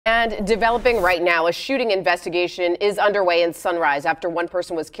And developing right now, a shooting investigation is underway in Sunrise after one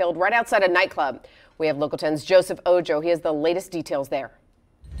person was killed right outside a nightclub. We have Local 10's Joseph Ojo. He has the latest details there.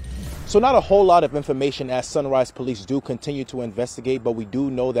 So not a whole lot of information as Sunrise police do continue to investigate, but we do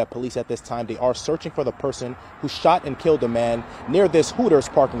know that police at this time, they are searching for the person who shot and killed a man near this Hooters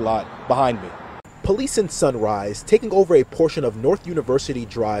parking lot behind me. Police in Sunrise taking over a portion of North University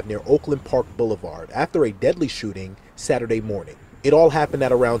Drive near Oakland Park Boulevard after a deadly shooting Saturday morning. It all happened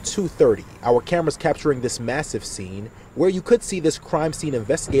at around 2:30. Our cameras capturing this massive scene where you could see this crime scene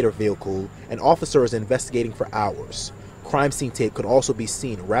investigator vehicle and officers investigating for hours. Crime scene tape could also be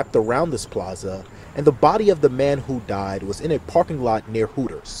seen wrapped around this plaza, and the body of the man who died was in a parking lot near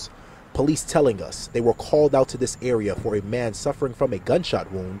Hooters. Police telling us they were called out to this area for a man suffering from a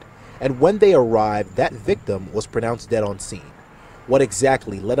gunshot wound, and when they arrived, that victim was pronounced dead on scene. What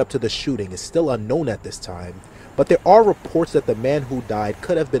exactly led up to the shooting is still unknown at this time, but there are reports that the man who died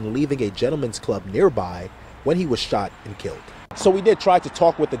could have been leaving a gentleman's club nearby when he was shot and killed. So we did try to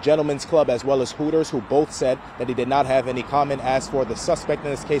talk with the Gentlemen's Club as well as Hooters, who both said that they did not have any comment. As for the suspect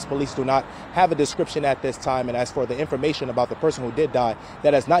in this case, police do not have a description at this time. And as for the information about the person who did die,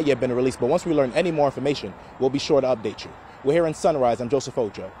 that has not yet been released. But once we learn any more information, we'll be sure to update you. We're here in Sunrise. I'm Joseph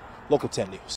Ojo, Local 10 News.